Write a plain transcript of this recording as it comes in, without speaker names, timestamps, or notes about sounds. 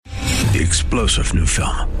the explosive new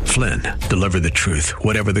film, Flynn, Deliver the Truth,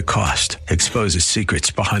 Whatever the Cost, exposes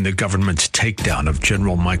secrets behind the government's takedown of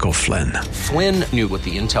General Michael Flynn. Flynn knew what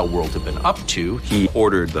the intel world had been up to. He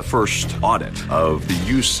ordered the first audit of the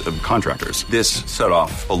use of contractors. This set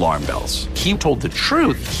off alarm bells. He told the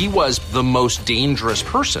truth. He was the most dangerous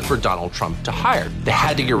person for Donald Trump to hire. They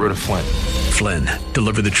had to get rid of Flynn. Flynn,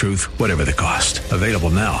 Deliver the Truth, Whatever the Cost. Available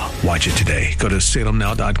now. Watch it today. Go to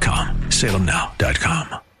salemnow.com.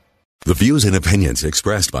 salemnow.com. The views and opinions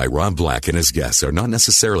expressed by Rob Black and his guests are not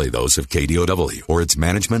necessarily those of KDOW or its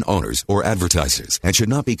management, owners, or advertisers and should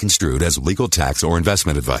not be construed as legal, tax, or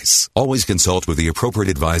investment advice. Always consult with the appropriate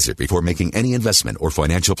advisor before making any investment or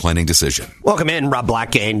financial planning decision. Welcome in, Rob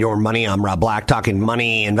Black and Your Money. I'm Rob Black, talking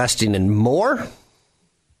money, investing, and more.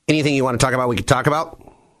 Anything you want to talk about, we can talk about.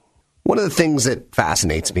 One of the things that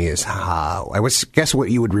fascinates me is how, guess what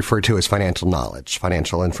you would refer to as financial knowledge,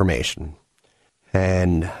 financial information.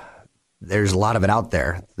 And there's a lot of it out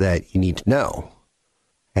there that you need to know.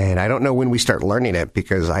 And I don't know when we start learning it,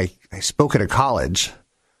 because I spoke at a college.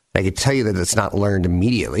 I could tell you that it's not learned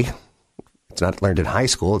immediately. It's not learned in high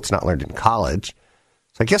school. It's not learned in college.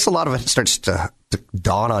 So I guess a lot of it starts to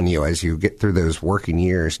dawn on you as you get through those working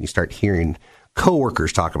years and you start hearing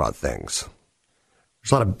coworkers talk about things.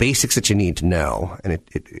 There's a lot of basics that you need to know, and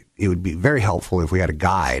it would be very helpful if we had a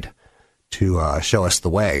guide to show us the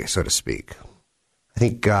way, so to speak. I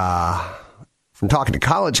think from talking to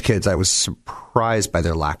college kids, I was surprised by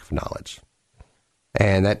their lack of knowledge.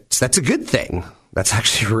 And that's a good thing. That's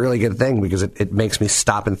actually a really good thing, because it makes me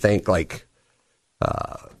stop and think, like,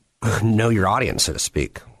 know your audience, so to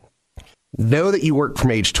speak. Know that you work from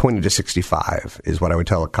age 20 to 65 is what I would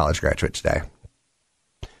tell a college graduate today.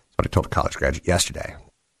 That's what I told a college graduate yesterday.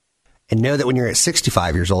 And know that when you're at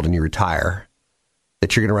 65 years old and you retire,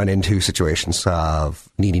 that you're going to run into situations of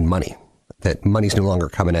needing money. That money's no longer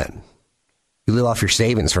coming in. You live off your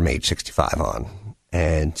savings from age 65 on,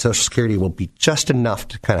 and Social Security will be just enough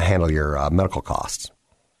to kind of handle your medical costs.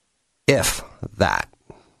 If that.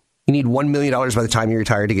 You need $1 million by the time you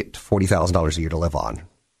retire to get to $40,000 a year to live on.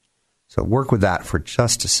 So work with that for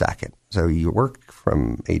just a second. So you work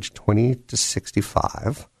from age 20 to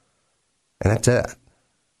 65, and that's it.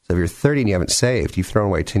 So if you're 30 and you haven't saved, you've thrown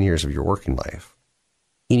away 10 years of your working life.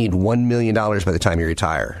 You need $1 million by the time you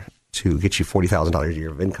retire to get you $40,000 a year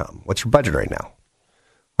of income. What's your budget right now?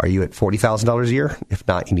 Are you at $40,000 a year? If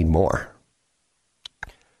not, you need more,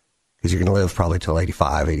 because you're going to live probably till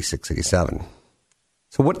 85, 86, 87.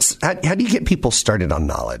 So how do you get people started on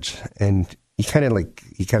knowledge? And you kind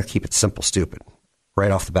of keep it simple, stupid,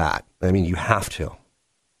 right off the bat. I mean, you have to.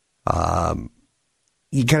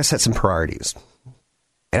 You got to set some priorities.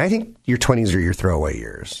 And I think your 20s are your throwaway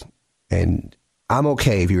years. And I'm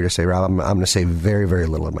okay if you were to say, Rob, I'm going to save very, very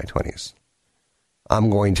little in my 20s. I'm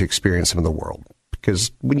going to experience some of the world.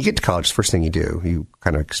 Because when you get to college, the first thing you do, you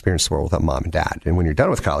kind of experience the world without mom and dad. And when you're done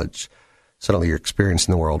with college, suddenly you're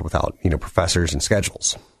experiencing the world without, professors and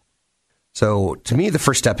schedules. So to me, the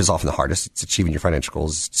first step is often the hardest. It's achieving your financial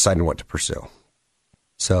goals, deciding what to pursue.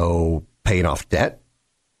 So paying off debt.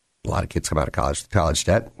 A lot of kids come out of college with college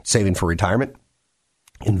debt. Saving for retirement.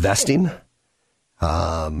 Investing.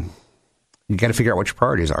 You got to figure out what your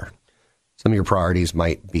priorities are. Some of your priorities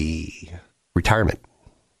might be retirement.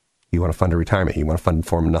 You want to fund a retirement. You want to fund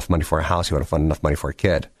for enough money for a house. You want to fund enough money for a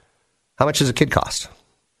kid. How much does a kid cost?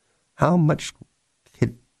 How much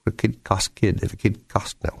would a kid cost? If a kid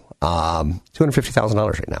costs, no. $250,000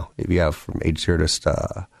 right now. If you have from age 0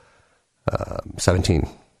 to 17.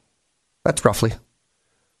 That's roughly.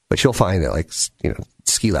 But you'll find that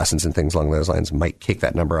ski lessons and things along those lines might kick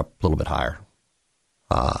that number up a little bit higher.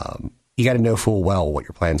 You got to know full well what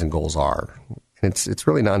your plans and goals are. And it's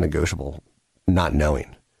really non-negotiable not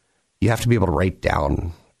knowing. You have to be able to write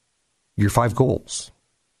down your 5 goals,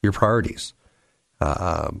 your priorities.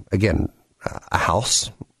 Again, a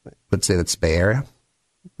house, let's say that's Bay Area,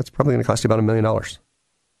 that's probably going to cost you about $1 million.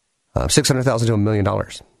 $600,000 to $1 million.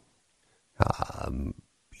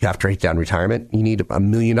 You have to write down retirement. You need $1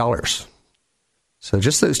 million. So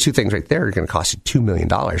just those 2 things right there are going to cost you $2 million,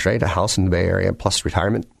 right? A house in the Bay Area plus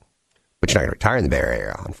retirement. But you're not going to retire in the Bay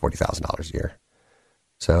Area on $40,000 a year.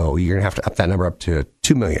 So you're going to have to up that number up to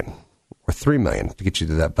 $2 million or $3 million to get you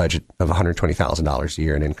to that budget of $120,000 a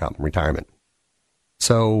year in income and retirement.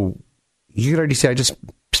 So you could already say, I just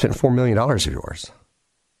spent $4 million of yours.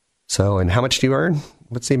 So, and how much do you earn?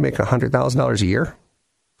 Let's say you make $100,000 a year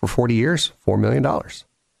for 40 years, $4 million.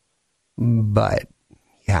 But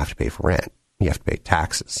you have to pay for rent. You have to pay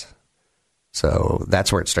taxes. So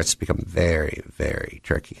that's where it starts to become very, very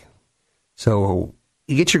tricky. So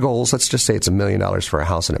you get your goals. Let's just say it's $1 million for a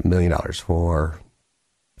house and $1 million for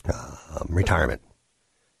retirement.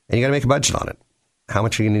 And you got to make a budget on it. How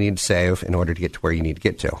much are you going to need to save in order to get to where you need to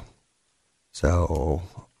get to? So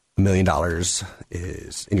 $1 million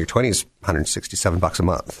is, in your 20s, $167 a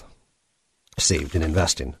month saved in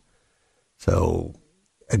investing. So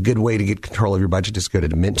a good way to get control of your budget is go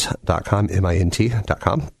to mint.com,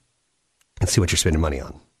 mint.com, and see what you're spending money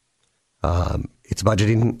on. It's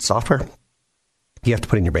budgeting software. You have to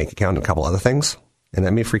put in your bank account and a couple other things, and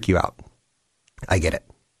that may freak you out. I get it.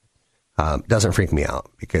 Doesn't freak me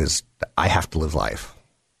out because I have to live life.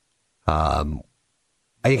 I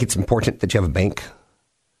think it's important that you have a bank.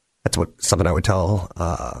 That's something I would tell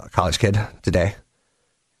a college kid today.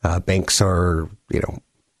 Banks are,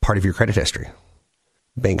 part of your credit history.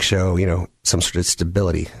 Banks show, some sort of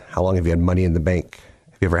stability. How long have you had money in the bank?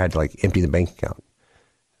 Have you ever had to empty the bank account?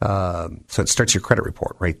 So it starts your credit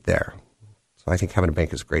report right there. So I think having a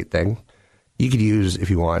bank is a great thing. You could use,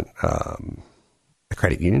 if you want, a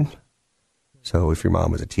credit union. So if your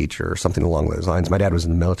mom was a teacher or something along those lines. My dad was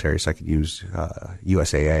in the military, so I could use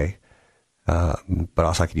USAA. But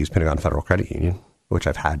also I could use Pentagon Federal Credit Union, which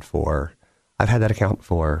I've had that account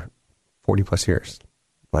for 40 plus years.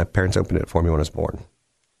 My parents opened it for me when I was born.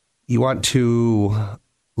 You want to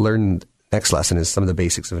learn, next lesson is some of the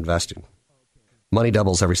basics of investing. Money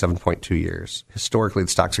doubles every 7.2 years. Historically, the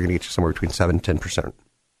stocks are going to get you somewhere between 7 and 10%.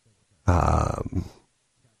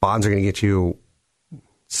 Bonds are going to get you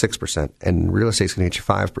 6%, and real estate's going to get you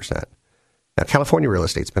 5%. Now, California real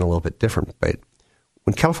estate's been a little bit different, but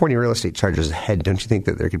when California real estate charges ahead, don't you think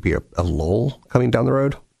that there could be a lull coming down the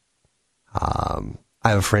road? I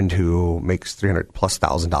have a friend who makes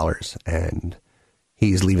 $300,000+, and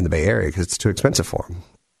he's leaving the Bay Area because it's too expensive for him.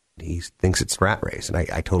 He thinks it's rat race, and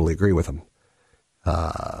I totally agree with him.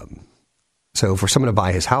 So for someone to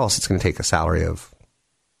buy his house, it's going to take a salary of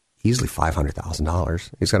easily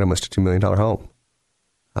 $500,000. He's got almost a $2 million home.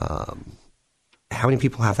 How many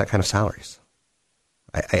people have that kind of salaries?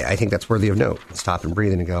 I think that's worthy of note. Stop and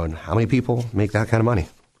breathe and go, and how many people make that kind of money?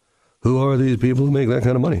 Who are these people who make that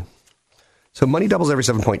kind of money? So money doubles every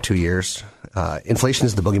 7.2 years. Inflation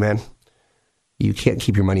is the boogeyman. You can't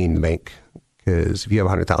keep your money in the bank because if you have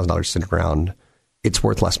 $100,000 sitting around, it's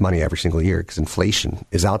worth less money every single year because inflation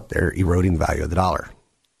is out there eroding the value of the dollar.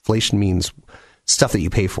 Inflation means stuff that you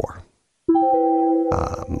pay for.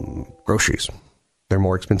 Groceries. They're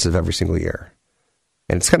more expensive every single year.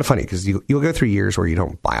 And it's kind of funny because you'll go through years where you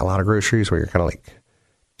don't buy a lot of groceries, where you're kind of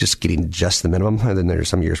just getting just the minimum. And then there's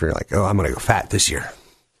some years where you're like, oh, I'm going to go fat this year.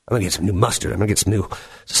 I'm going to get some new mustard. I'm going to get some new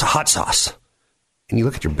hot sauce. And you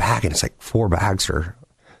look at your bag and it's like 4 bags for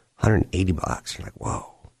 $180. You're like,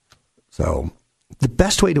 whoa. So the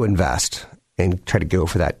best way to invest and try to go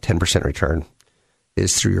for that 10% return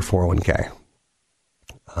is through your 401k,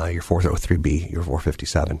 your 403b, your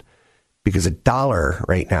 457. Because $1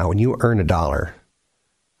 right now, when you earn $1,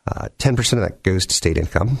 10% of that goes to state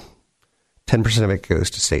income. 10% of it goes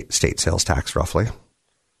to state sales tax, roughly.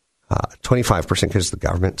 25% goes to the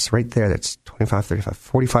government. So right there, that's 25, 35,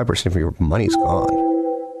 45% of your money's gone.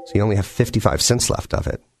 So you only have 55 cents left of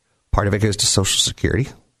it. Part of it goes to Social Security.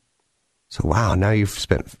 So wow, now you've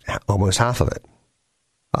spent almost half of it.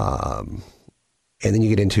 And then you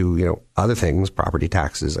get into, other things, property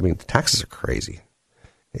taxes. I mean, the taxes are crazy.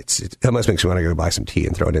 It almost makes me want to go buy some tea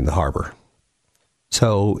and throw it in the harbor.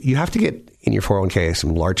 So you have to get in your 401k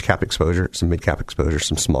some large cap exposure, some mid cap exposure,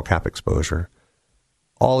 some small cap exposure,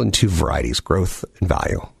 all in 2 varieties, growth and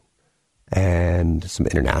value, and some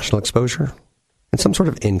international exposure, and some sort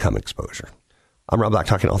of income exposure. I'm Rob Black,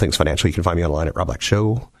 talking all things financial. You can find me online at Rob Black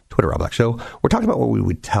Show, Twitter, Rob Black Show. We're talking about what we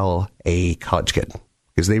would tell a college kid,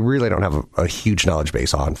 because they really don't have a huge knowledge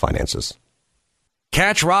base on finances.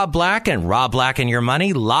 Catch Rob Black and Rob Black and Your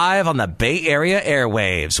Money live on the Bay Area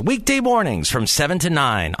airwaves, weekday mornings from 7 to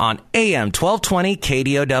 9 on AM 1220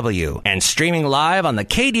 KDOW and streaming live on the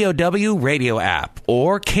KDOW radio app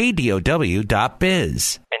or KDOW.biz.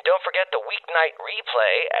 And don't forget the weeknight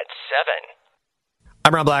replay at 7.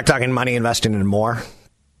 I'm Rob Black, talking money, investing, and more.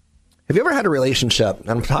 Have you ever had a relationship?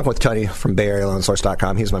 I'm talking with Tony from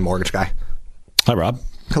BayAreaLoanSource.com. He's my mortgage guy. Hi, Rob.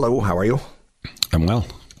 Hello, how are you? I'm well.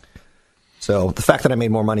 So the fact that I made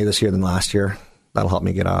more money this year than last year, that'll help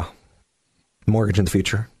me get a mortgage in the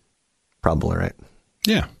future. Probably, right?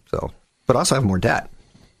 Yeah. So, but also I have more debt,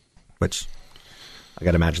 which I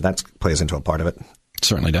got to imagine that plays into a part of it. It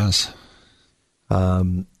certainly does.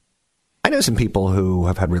 I know some people who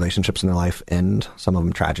have had relationships in their life end, some of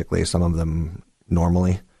them tragically, some of them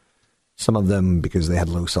normally, some of them because they had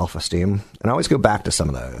low self-esteem. And I always go back to some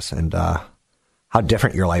of those and how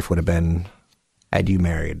different your life would have been had you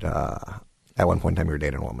married. At one point in time, you were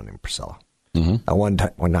dating a woman named Priscilla. Mm-hmm. At one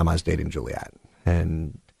time I was dating Juliet.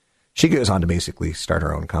 And She goes on to basically start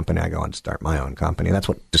her own company. I go on to start my own company. That's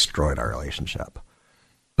what destroyed our relationship.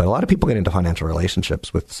 But a lot of people get into financial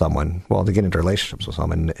relationships with someone. Well, they get into relationships with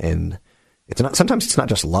someone, and sometimes it's not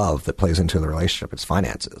just love that plays into the relationship. It's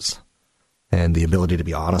finances and the ability to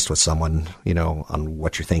be honest with someone, on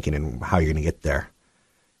what you're thinking and how you're going to get there.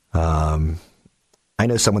 I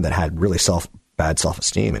know someone that had really bad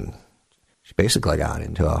self-esteem, and she basically got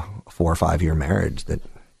into a 4 or 5 year marriage that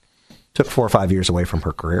took 4 or 5 years away from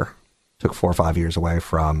her career, took 4 or 5 years away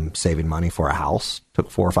from saving money for a house,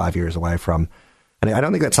 took 4 or 5 years away from, and I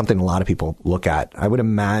don't think that's something a lot of people look at. I would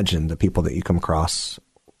imagine the people that you come across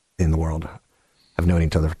in the world have known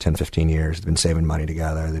each other for 10, 15 years. They've been saving money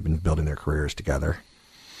together. They've been building their careers together.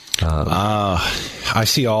 I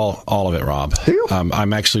see all of it, Rob. Do you?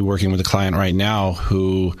 I'm actually working with a client right now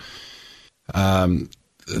who, they're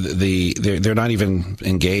not even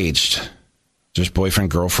engaged, just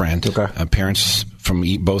boyfriend, girlfriend. Okay. Parents from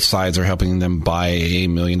both sides are helping them buy a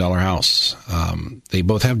 $1 million house. They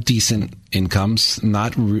both have decent incomes,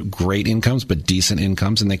 not great incomes, but decent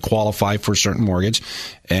incomes, and they qualify for a certain mortgage,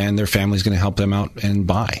 and their family's going to help them out and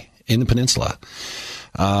buy in the peninsula.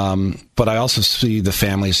 But I also see the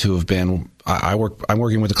families who have been, I'm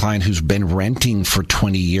working with a client who's been renting for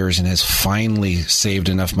 20 years and has finally saved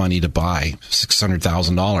enough money to buy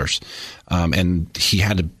 $600,000. And he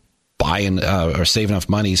had to buy or save enough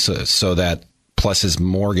money so that plus his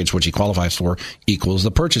mortgage, which he qualifies for, equals the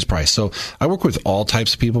purchase price. So I work with all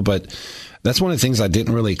types of people, but that's one of the things I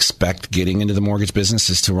didn't really expect getting into the mortgage business,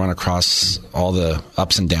 is to run across all the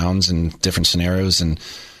ups and downs and different scenarios, and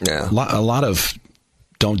a lot of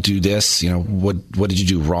don't do this, what did you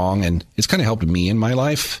do wrong? And it's kind of helped me in my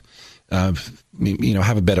life, have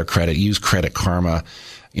a better credit, use Credit Karma,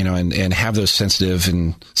 and have those sensitive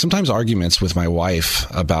and sometimes arguments with my wife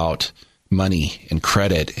about money and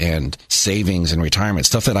credit and savings and retirement,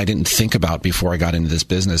 stuff that I didn't think about before I got into this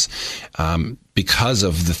business, because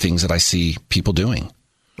of the things that I see people doing.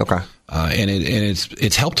 Okay. And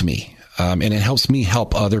it's helped me. And it helps me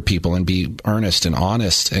help other people and be earnest and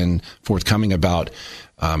honest and forthcoming about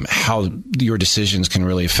how your decisions can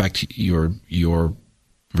really affect your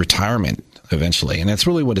retirement eventually. And that's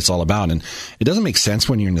really what it's all about. And it doesn't make sense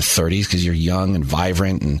when you're in the 30s because you're young and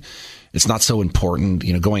vibrant, and it's not so important,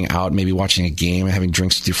 going out, maybe watching a game and having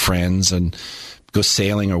drinks with your friends and go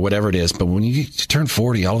sailing or whatever it is. But when you turn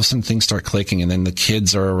 40, all of a sudden things start clicking, and then the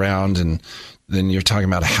kids are around, and then you're talking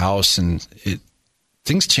about a house, and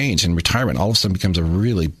things change, and retirement all of a sudden becomes a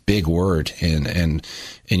really big word in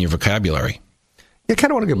your vocabulary. I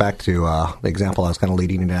kind of want to go back to the example I was kind of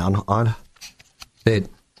leading you down on. That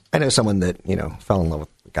I know someone that, fell in love with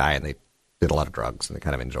a guy, and they did a lot of drugs, and they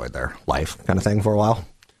kind of enjoyed their life kind of thing for a while,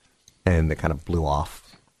 and they kind of blew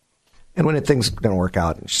off. And when things didn't work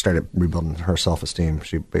out, and she started rebuilding her self-esteem,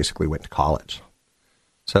 she basically went to college.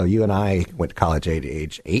 So you and I went to college at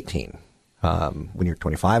age 18. When you're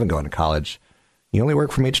 25 and going to college, you only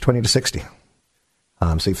work from age 20 to 60.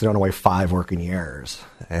 So you've thrown away 5 working years.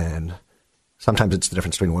 And sometimes it's the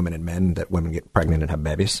difference between women and men, that women get pregnant and have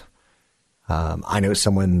babies. I know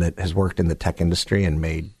someone that has worked in the tech industry and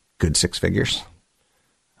made good 6 figures.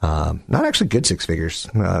 Not actually good 6 figures.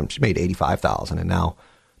 She made $85,000, and now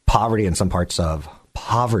poverty in some parts of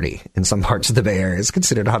the Bay Area is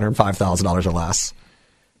considered $105,000 or less.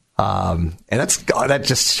 And that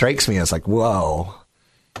just strikes me as like, whoa.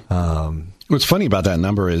 What's funny about that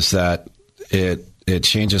number is that it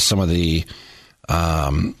changes some of the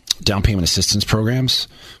down payment assistance programs.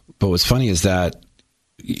 But what's funny is that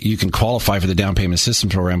you can qualify for the down payment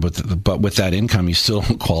assistance program, but with that income, you still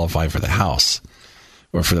don't qualify for the house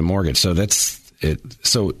or for the mortgage. So that's it.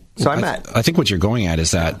 So I think what you're going at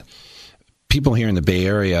is that people here in the Bay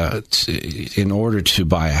Area, in order to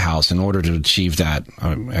buy a house, in order to achieve that,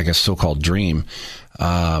 I guess, so-called dream,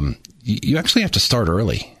 you actually have to start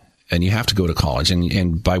early, and you have to go to college.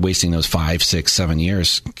 And by wasting those 5, 6, 7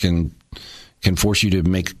 years can force you to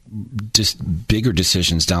make just bigger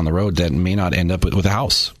decisions down the road that may not end up with a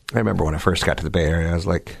house. I remember when I first got to the Bay Area, I was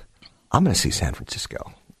like, I'm going to see San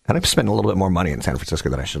Francisco. And I've spent a little bit more money in San Francisco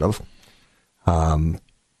than I should have. And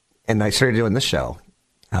I started doing this show,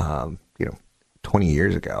 20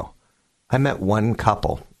 years ago. I met one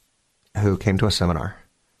couple who came to a seminar,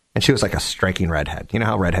 and she was like a striking redhead. You know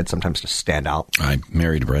how redheads sometimes just stand out? I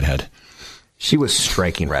married a redhead. She was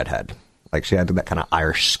striking redhead. Like, she had that kind of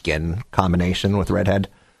Irish skin combination with redhead.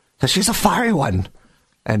 So she's a fiery one.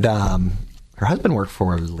 And her husband worked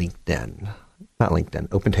for LinkedIn. Not LinkedIn,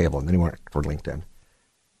 OpenTable, and then he worked for LinkedIn.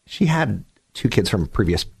 She had 2 kids from a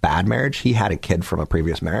previous bad marriage. He had a kid from a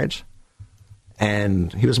previous marriage.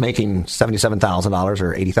 And he was making $77,000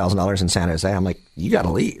 or $80,000 in San Jose. I'm like, you got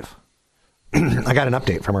to leave. I got an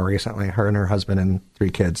update from her recently. Her and her husband and 3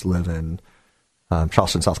 kids live in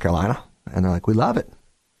Charleston, South Carolina, and they're like, we love it.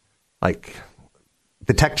 Like,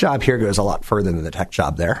 the tech job here goes a lot further than the tech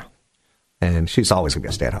job there, and she's always going to be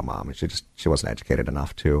a stay-at-home mom, and she wasn't educated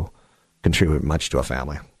enough to contribute much to a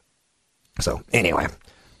family. So anyway,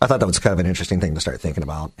 I thought that was kind of an interesting thing to start thinking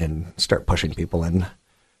about and start pushing people in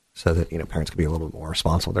so that, parents could be a little bit more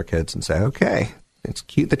responsible with their kids and say, okay, it's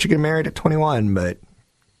cute that you get married at 21, but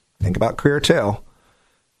think about career too.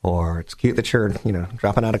 Or it's cute that you're,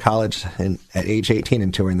 dropping out of college at age 18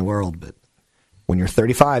 and touring the world, but when you're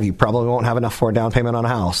 35, you probably won't have enough for a down payment on a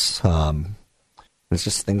house. It's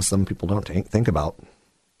just things some people don't think about.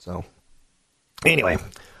 So anyway,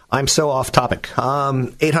 I'm so off topic.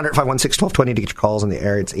 800-516-1220 to get your calls on the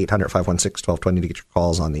air. It's 800-516-1220 to get your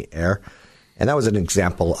calls on the air. And that was an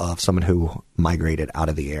example of someone who migrated out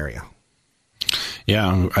of the area.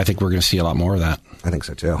 Yeah, I think we're going to see a lot more of that. I think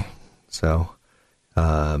so too. So,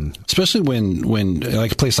 especially when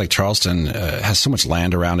like a place like Charleston has so much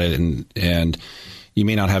land around it, and you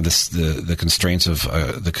may not have the constraints of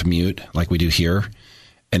the commute like we do here,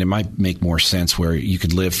 and it might make more sense where you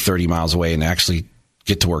could live 30 miles away and actually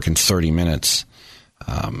get to work in 30 minutes,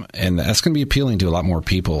 and that's going to be appealing to a lot more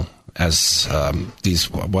people as these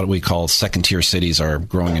what we call second-tier cities are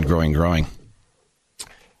growing and growing and growing.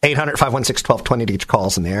 800-516-1220 to get your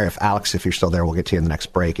calls in the air. If you're still there, we'll get to you in the next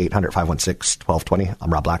break. 800-516-1220.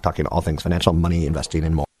 I'm Rob Black, talking all things financial, money, investing,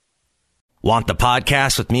 and more. Want the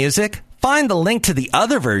podcast with music? Find the link to the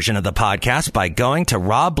other version of the podcast by going to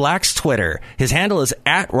Rob Black's Twitter. His handle is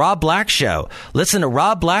 @RobBlackShow. Listen to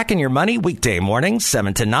Rob Black and Your Money weekday mornings,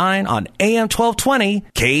 7 to 9 on AM 1220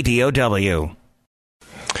 KDOW.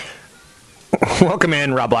 Welcome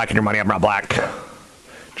in, Rob Black and Your Money. I'm Rob Black.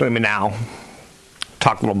 Join me now.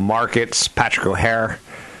 Talk little markets. Patrick O'Hare,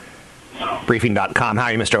 briefing.com. How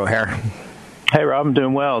are you, Mr. O'Hare? Hey, Rob. I'm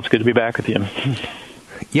doing well. It's good to be back with you.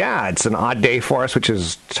 Yeah, it's an odd day for us, which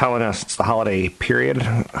is telling us it's the holiday period.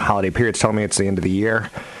 Holiday period's telling me it's the end of the year.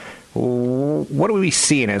 What are we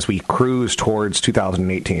seeing as we cruise towards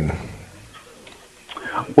 2018?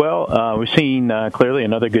 Well, we've seen clearly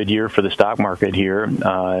another good year for the stock market here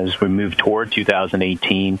as we move toward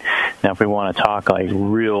 2018. Now, if we want to talk like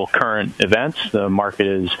real current events, the market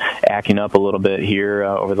is acting up a little bit here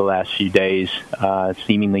over the last few days,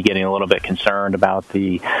 seemingly getting a little bit concerned about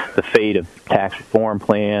the fate of tax reform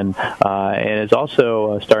plan, and is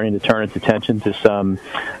also starting to turn its attention to some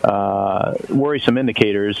worrisome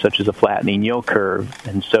indicators such as a flattening yield curve.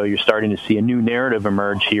 And so you're starting to see a new narrative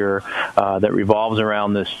emerge here that revolves around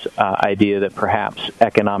this idea that perhaps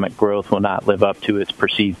economic growth will not live up to its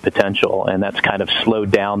perceived potential, and that's kind of slowed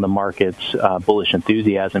down the market's bullish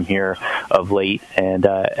enthusiasm here of late, and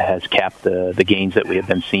has capped the gains that we have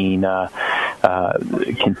been seeing,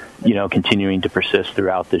 continuing to persist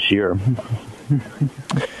throughout this year.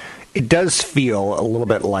 It does feel a little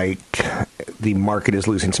bit like the market is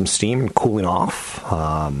losing some steam and cooling off,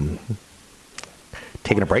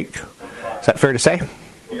 taking a break. Is that fair to say?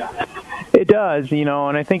 It does,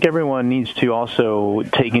 and I think everyone needs to also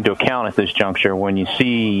take into account at this juncture when you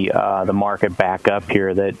see the market back up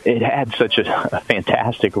here that it had such a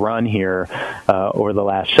fantastic run here over the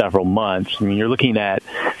last several months. I mean, you're looking at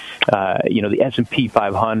the S&P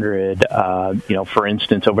 500, for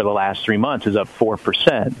instance, over the last 3 months is up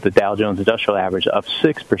 4%. The Dow Jones Industrial Average up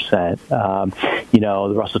 6%.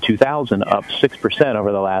 The Russell 2000 up 6%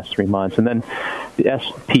 over the last 3 months. And then the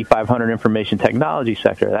S&P 500 Information Technology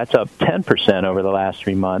sector, that's up 10% over the last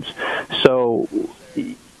 3 months. So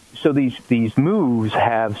these moves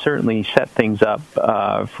have certainly set things up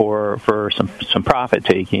for some profit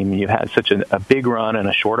taking. You've had such a big run in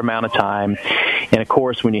a short amount of time, and of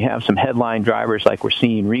course, when you have some headline drivers like we're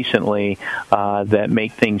seeing recently that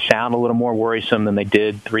make things sound a little more worrisome than they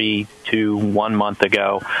did 3 to 1 month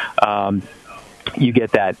ago. You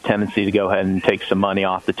get that tendency to go ahead and take some money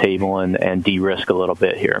off the table and de-risk a little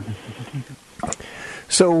bit here.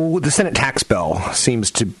 So the Senate tax bill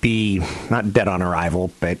seems to be not dead on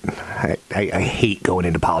arrival, but I hate going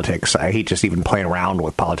into politics. I hate just even playing around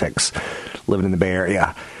with politics, living in the Bay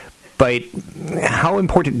Area. But how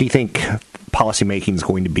important do you think policymaking is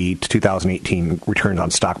going to be to 2018 returns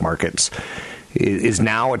on stock markets? Is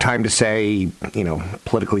now a time to say,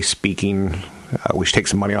 politically speaking, we should take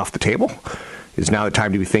some money off the table? Is now the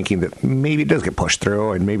time to be thinking that maybe it does get pushed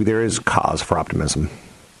through and maybe there is cause for optimism?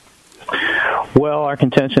 Well, our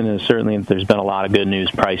contention is certainly that there's been a lot of good news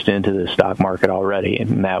priced into the stock market already,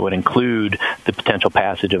 and that would include the potential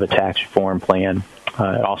passage of a tax reform plan.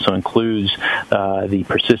 It also includes the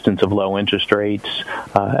persistence of low interest rates,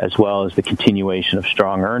 as well as the continuation of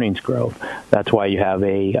strong earnings growth. That's why you have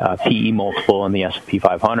a PE multiple in the S&P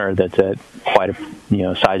 500 that's at quite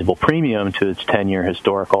a sizable premium to its 10-year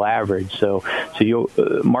historical average. So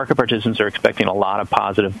market participants are expecting a lot of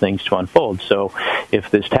positive things to unfold. So if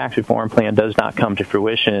this tax reform plan does not come to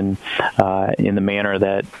fruition in the manner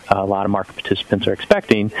that a lot of market participants are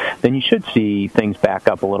expecting, then you should see things back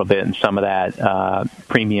up a little bit and some of that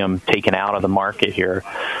premium taken out of the market here.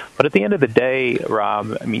 But at the end of the day,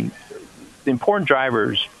 Rob, I mean, the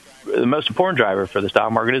most important driver for the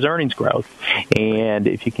stock market is earnings growth. And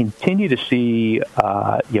if you continue to see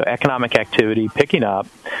economic activity picking up,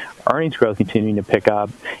 earnings growth continuing to pick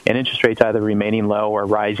up, and interest rates either remaining low or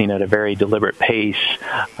rising at a very deliberate pace,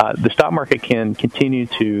 the stock market can continue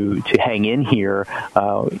to hang in here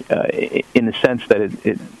in the sense that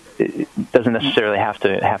it doesn't necessarily have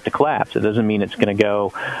to collapse. It doesn't mean it's going to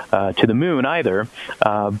go to the moon either,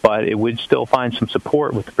 but it would still find some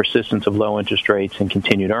support with the persistence of low interest rates and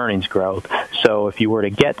continued earnings growth. So if you were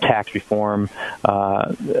to get tax reform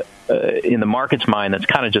in the market's mind, that's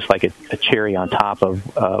kind of just like a cherry on top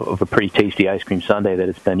of a pretty tasty ice cream sundae that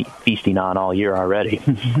it's been feasting on all year already.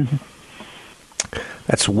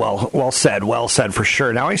 That's well said for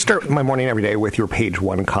sure. Now, I start my morning every day with your page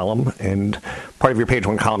one column, and part of your page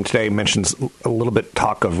one column today mentions a little bit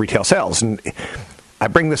talk of retail sales. And I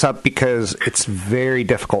bring this up because it's very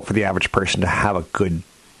difficult for the average person to have a good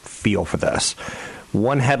feel for this.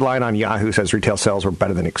 One headline on Yahoo says retail sales were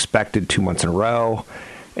better than expected 2 months in a row.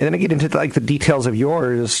 And then I get into like the details of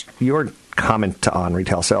your comment on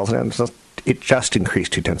retail sales, and it just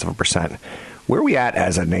increased 0.2%. Where are we at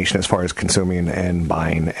as a nation as far as consuming and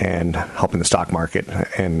buying and helping the stock market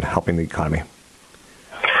and helping the economy?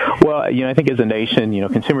 Well, I think as a nation,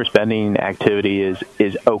 consumer spending activity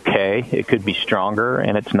is okay. It could be stronger,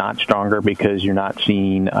 and it's not stronger because you're not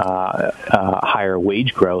seeing higher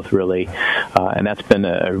wage growth, really. And that's been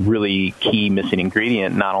a really key missing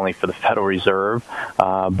ingredient, not only for the Federal Reserve,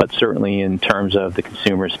 but certainly in terms of the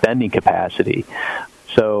consumer spending capacity.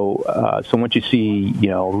 So once you see,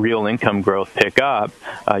 real income growth pick up,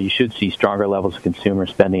 you should see stronger levels of consumer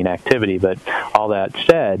spending activity. But all that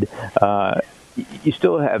said, you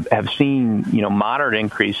still have seen, moderate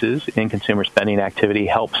increases in consumer spending activity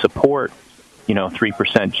help support 3%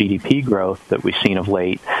 GDP growth that we've seen of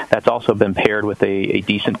late. That's also been paired with a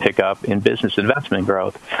decent pickup in business investment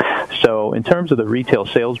growth. So in terms of the retail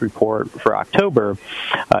sales report for October,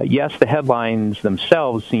 yes, the headlines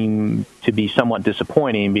themselves seem to be somewhat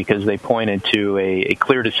disappointing because they pointed to a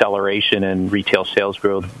clear deceleration in retail sales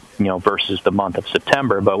growth, versus the month of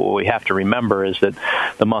September. But what we have to remember is that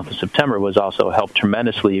the month of September was also helped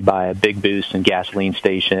tremendously by a big boost in gasoline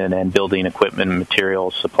station and building equipment and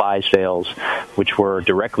materials supply sales, which were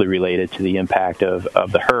directly related to the impact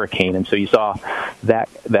of the hurricane. And so you saw that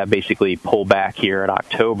basically pull back here in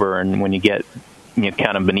October. And when you get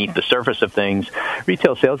kind of beneath the surface of things,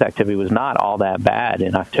 retail sales activity was not all that bad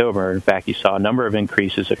in October. In fact, you saw a number of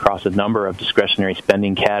increases across a number of discretionary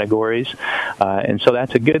spending categories. And so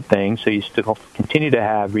that's a good thing. So you still continue to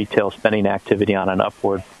have retail spending activity on an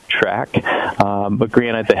upward track. But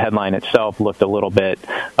granted, the headline itself looked a little bit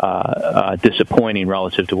disappointing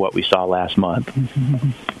relative to what we saw last month.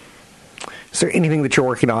 Is there anything that you're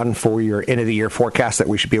working on for your end-of-the-year forecast that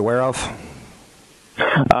we should be aware of?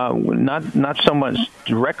 Not so much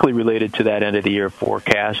directly related to that end-of-the-year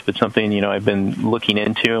forecast, but something, I've been looking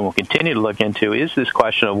into and will continue to look into is this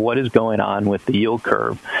question of what is going on with the yield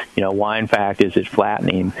curve. Why, in fact, is it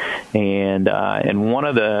flattening? And one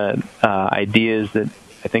of the ideas that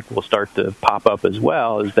I think will start to pop up as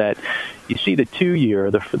well is that you see the 2-year,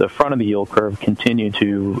 the front of the yield curve continue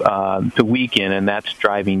to weaken, and that's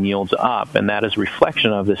driving yields up. And that is a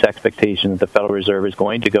reflection of this expectation that the Federal Reserve is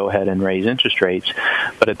going to go ahead and raise interest rates.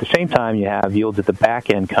 But at the same time, you have yields at the back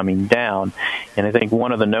end coming down. And I think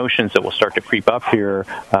one of the notions that will start to creep up here,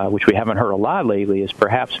 which we haven't heard a lot lately, is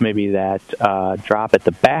perhaps maybe that drop at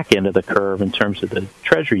the back end of the curve in terms of the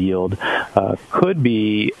Treasury yield could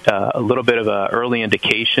be a little bit of an early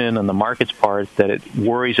indication on the market's part that it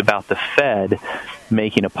worries about the Fed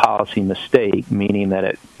making a policy mistake, meaning that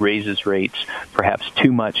it raises rates perhaps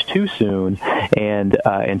too much too soon and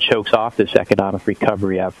chokes off this economic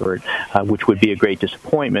recovery effort, which would be a great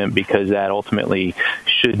disappointment because that ultimately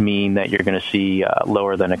should mean that you're going to see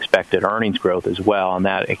lower than expected earnings growth as well, and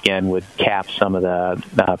that again would cap some of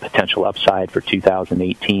the potential upside for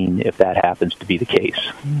 2018 if that happens to be the case.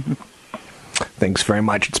 Thanks very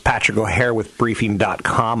much. It's Patrick O'Hare with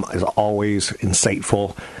Briefing.com. As always,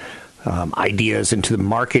 insightful ideas into the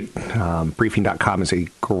market. Briefing.com is a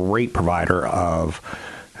great provider of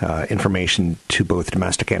information to both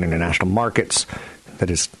domestic and international markets that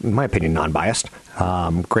is, in my opinion, non-biased.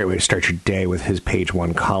 Great way to start your day with his page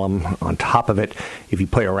one column. On top of it, if you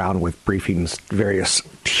play around with Briefing's various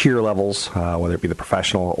tier levels, whether it be the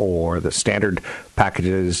professional or the standard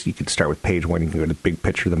packages, you can start with page one. You can go to the big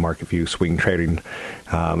picture, the market view, swing trading,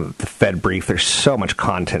 the Fed brief. There's so much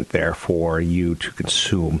content there for you to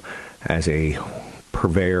consume as a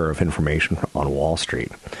purveyor of information on Wall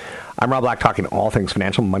Street. I'm Rob Black, talking all things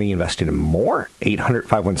financial, money, investing, and more.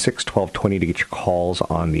 800-516-1220 to get your calls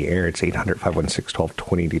on the air. It's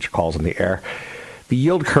 800-516-1220 to get your calls on the air. The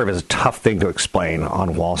yield curve is a tough thing to explain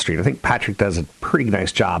on Wall Street. I think Patrick does a pretty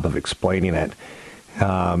nice job of explaining it.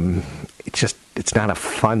 It's not a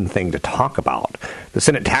fun thing to talk about. The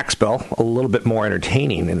Senate tax bill, a little bit more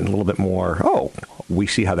entertaining and a little bit more, we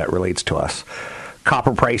see how that relates to us.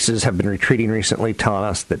 Copper prices have been retreating recently, telling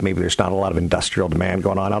us that maybe there's not a lot of industrial demand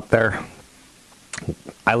going on out there.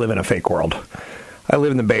 I live in a fake world. I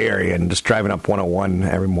live in the Bay Area, and just driving up 101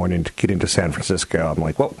 every morning to get into San Francisco, I'm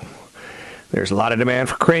like, whoa, there's a lot of demand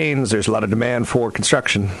for cranes. There's a lot of demand for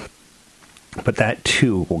construction. But that,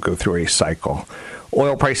 too, will go through a cycle.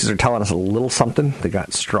 Oil prices are telling us a little something. They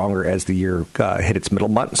got stronger as the year hit its middle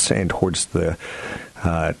months and towards the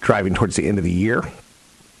driving towards the end of the year.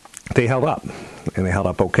 They held up, and they held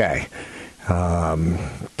up okay, telling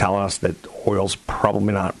us that oil's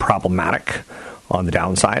probably not problematic on the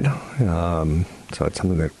downside. So it's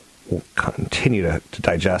something that we'll continue to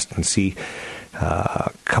digest and see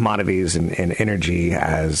commodities and energy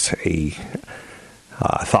as a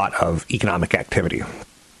thought of economic activity.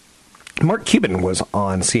 Mark Cuban was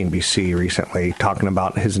on CNBC recently talking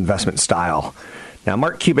about his investment style. Now,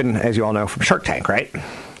 Mark Cuban, as you all know, from Shark Tank, right?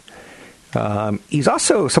 He's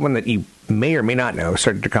also someone that you may or may not know,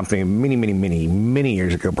 started a company many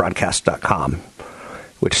years ago, Broadcast.com,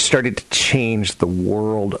 which started to change the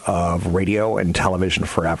world of radio and television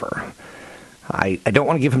forever. I don't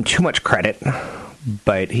want to give him too much credit,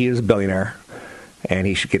 but he is a billionaire, and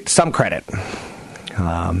he should get some credit.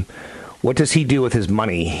 What does he do with his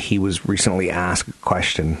money? He was recently asked a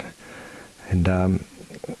question, and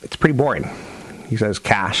it's pretty boring. He says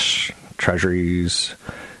cash, treasuries,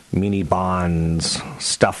 muni bonds,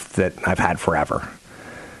 stuff that I've had forever.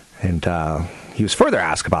 And he was further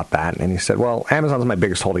asked about that, and he said, well, Amazon's my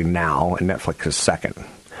biggest holding now, and Netflix is second.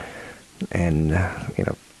 And,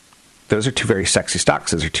 those are two very sexy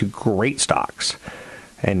stocks. Those are two great stocks.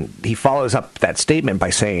 And he follows up that statement by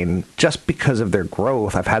saying, just because of their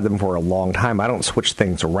growth, I've had them for a long time. I don't switch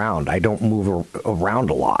things around. I don't move around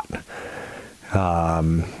a lot.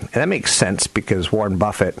 And that makes sense because Warren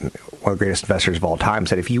Buffett, one of the greatest investors of all time,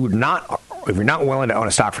 said if you're not willing to own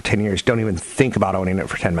a stock for 10 years, don't even think about owning it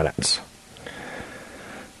for 10 minutes.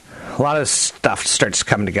 A lot of this stuff starts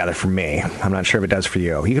coming together for me. I'm not sure if it does for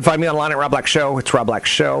you. You can find me online at Rob Black Show. It's Rob Black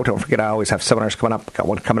Show. Don't forget, I always have seminars coming up. Got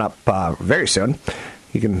one coming up very soon.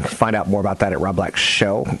 You can find out more about that at Rob Black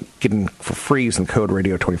Show. Getting for free using the code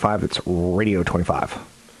Radio25. It's Radio25.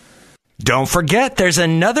 Don't forget, there's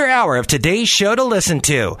another hour of today's show to listen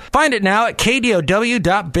to. Find it now at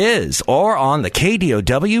KDOW.biz or on the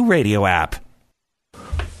KDOW radio app.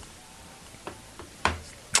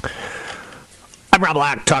 I'm Rob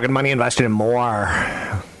Black, talking money, investing, and more.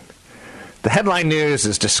 The headline news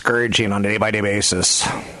is discouraging on a day-by-day basis.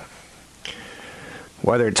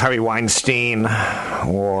 Whether it's Harvey Weinstein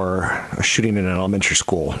or a shooting in an elementary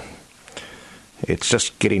school, it's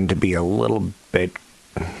just getting to be a little bit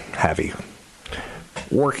heavy.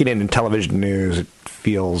 Working in television news, it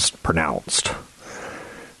feels pronounced.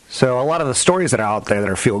 So a lot of the stories that are out there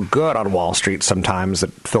that feel good on Wall Street sometimes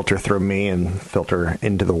that filter through me and filter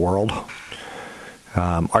into the world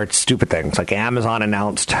are stupid things. Like Amazon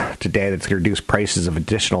announced today that it's going to reduce prices of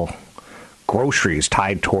additional groceries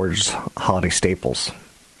tied towards holiday staples.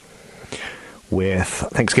 With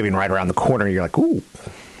Thanksgiving right around the corner, you're like, ooh.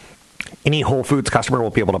 Any Whole Foods customer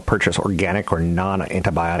will be able to purchase organic or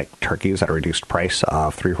non-antibiotic turkeys at a reduced price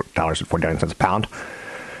of $3.49 a pound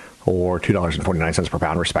or $2.49 per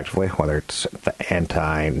pound, respectively, whether it's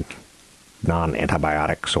the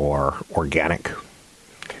non-antibiotics or organic.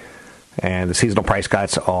 And the seasonal price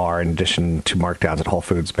cuts are in addition to markdowns at Whole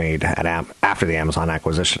Foods made after the Amazon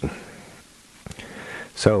acquisition.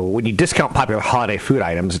 So when you discount popular holiday food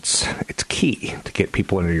items, it's key to get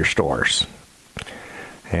people into your stores.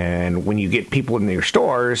 And when you get people into your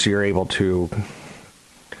stores, you're able to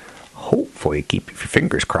hopefully keep your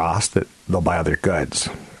fingers crossed that they'll buy other goods.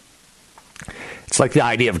 It's like the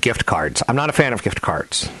idea of gift cards. I'm not a fan of gift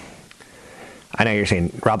cards. I know you're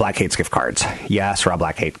saying Rob Black hates gift cards. Yes, Rob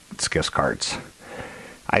Black hates gift cards.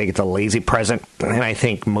 I think it's a lazy present, and I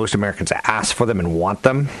think most Americans ask for them and want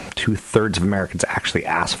them. 2/3 of Americans actually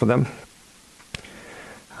ask for them.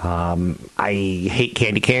 I hate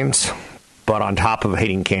candy canes, but on top of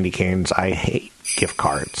hating candy canes, I hate gift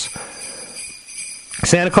cards.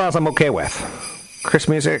 Santa Claus, I'm okay with.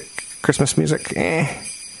 Christmas music,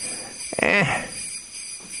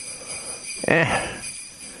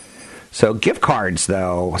 So gift cards,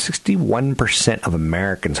 though, 61% of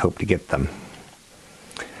Americans hope to get them.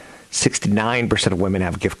 69% of women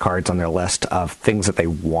have gift cards on their list of things that they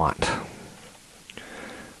want.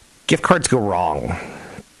 Gift cards go wrong.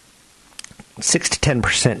 6 to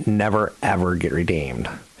 10% never, ever get redeemed,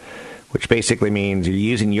 which basically means you're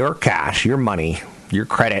using your cash, your money, your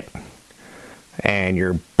credit, and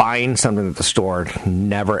you're buying something that the store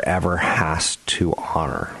never, ever has to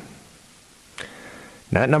honor.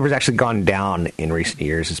 Now, that number's actually gone down in recent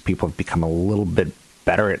years as people have become a little bit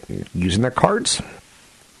better at using their cards.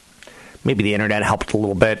 Maybe the internet helped a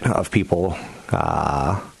little bit of people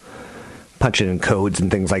punching in codes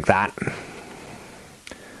and things like that.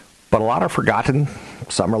 But a lot are forgotten.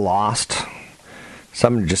 Some are lost.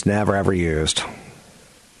 Some are just never, ever used.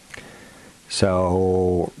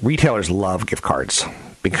 So retailers love gift cards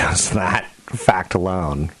because of that fact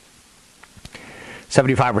alone.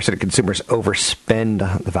 75% of consumers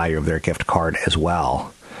overspend the value of their gift card as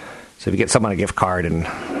well. So if you get someone a gift card, and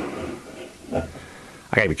I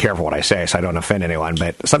got to be careful what I say so I don't offend anyone,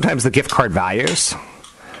 but sometimes the gift card values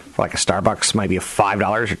for like a Starbucks might be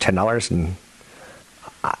 $5 or $10, and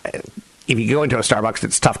if you go into a Starbucks,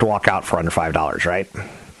 it's tough to walk out for under $5, right?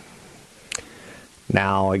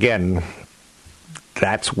 Now, again,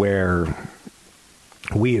 that's where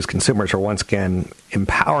we as consumers are once again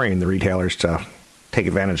empowering the retailers to take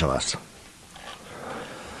advantage of us.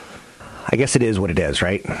 I guess it is what it is,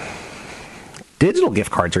 right? Digital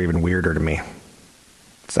gift cards are even weirder to me.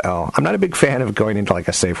 So I'm not a big fan of going into like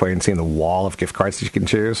a Safeway and seeing the wall of gift cards that you can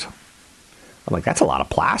choose. I'm like, that's a lot of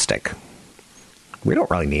plastic. We don't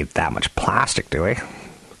really need that much plastic, do we?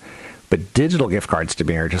 But digital gift cards to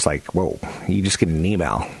me are just like, whoa, you just get an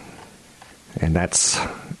email. And that's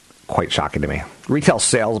quite shocking to me. Retail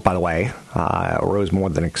sales, by the way, rose more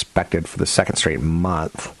than expected for the second straight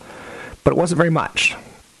month. But it wasn't very much.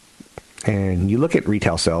 And you look at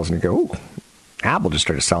retail sales and you go, ooh, Apple just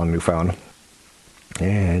started selling a new phone.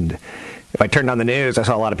 And if I turned on the news, I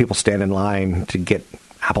saw a lot of people stand in line to get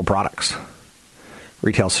Apple products.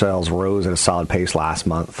 Retail sales rose at a solid pace last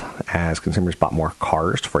month as consumers bought more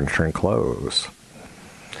cars, furniture, and clothes.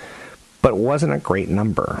 But it wasn't a great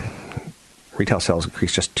number. Retail sales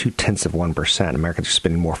increased just 0.2%. Americans are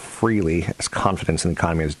spending more freely as confidence in the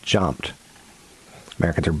economy has jumped.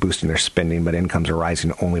 Americans are boosting their spending, but incomes are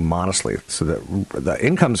rising only modestly. So the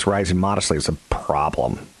incomes rising modestly is a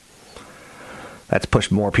problem. That's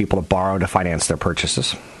pushed more people to borrow to finance their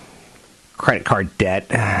purchases. Credit card debt,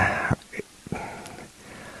 I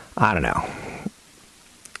don't know.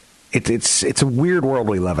 It's a weird world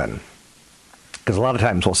we live in. Because a lot of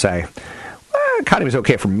times we'll say, well, the economy's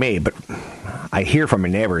okay for me, but I hear from my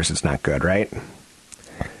neighbors it's not good, right?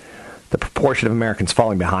 The proportion of Americans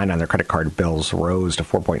falling behind on their credit card bills rose to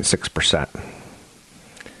 4.6%.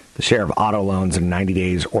 The share of auto loans in 90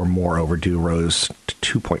 days or more overdue rose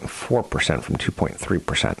to 2.4% from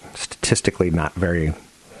 2.3%. Statistically, not very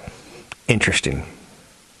interesting.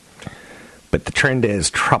 But the trend is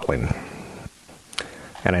troubling.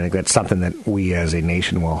 And I think that's something that we as a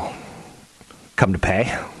nation will come to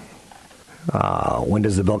pay. When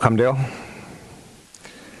does the bill come due?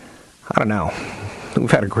 I don't know.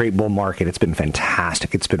 We've had a great bull market. It's been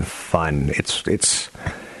fantastic. It's been fun. It's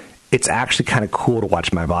actually kind of cool to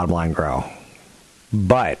watch my bottom line grow.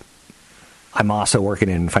 But I'm also working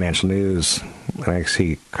in financial news, and I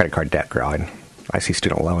see credit card debt growing. I see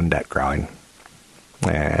student loan debt growing.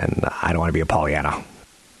 And I don't want to be a Pollyanna.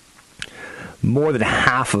 More than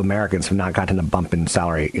half of Americans have not gotten a bump in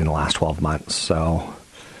salary in the last 12 months. So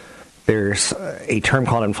there's a term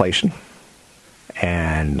called inflation.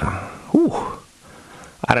 And,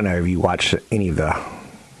 I don't know if you watch any of the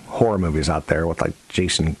horror movies out there with like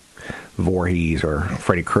Jason Voorhees or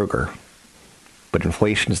Freddy Krueger. But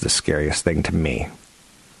inflation is the scariest thing to me.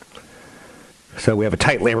 So we have a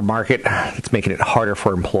tight labor market that's making it harder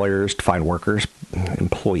for employers to find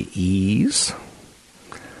employees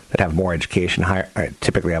that have more education,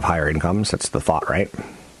 typically have higher incomes. That's the thought, right?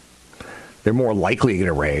 They're more likely to get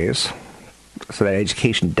a raise. So that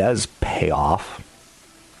education does pay off.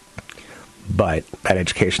 But that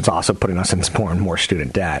education's also putting us in more and more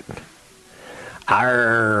student debt.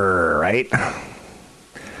 Right?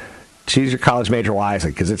 Choose your college major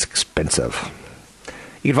wisely because it's expensive.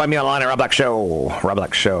 You can find me online at Rob Black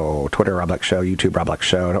Show, Twitter, Rob Black Show, YouTube, Rob Black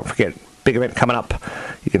Show. Don't forget, big event coming up.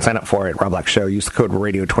 You can sign up for it at Rob Black Show. Use the code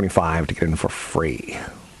radio25 to get in for free.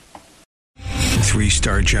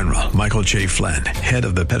 3-star General Michael J. Flynn, head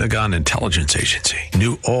of the Pentagon Intelligence Agency,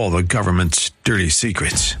 knew all the government's dirty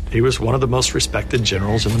secrets. He was one of the most respected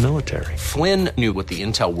generals in the military. Flynn knew what the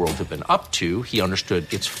intel world had been up to. He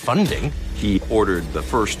understood its funding. He ordered the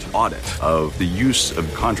first audit of the use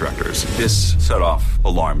of contractors. This set off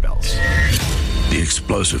alarm bells. The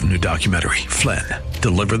explosive new documentary, Flynn,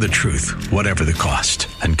 Deliver the Truth, Whatever the Cost,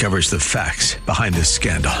 uncovers the facts behind this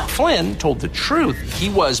scandal. Flynn told the truth. He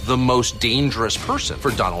was the most dangerous person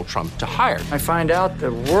for Donald Trump to hire. I find out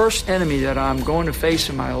the worst enemy that I'm going to face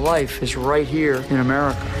in my life is right here in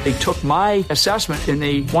America. They took my assessment and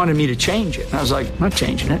they wanted me to change it. And I was like, I'm not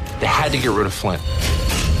changing it. They had to get rid of Flynn.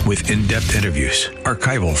 With in-depth interviews,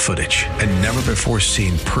 archival footage, and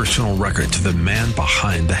never-before-seen personal records of the man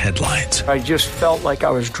behind the headlines. I just felt like I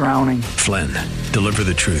was drowning. Flynn, Deliver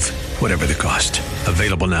the Truth, Whatever the Cost.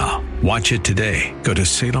 Available now. Watch it today. Go to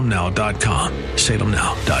salemnow.com.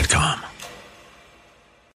 salemnow.com.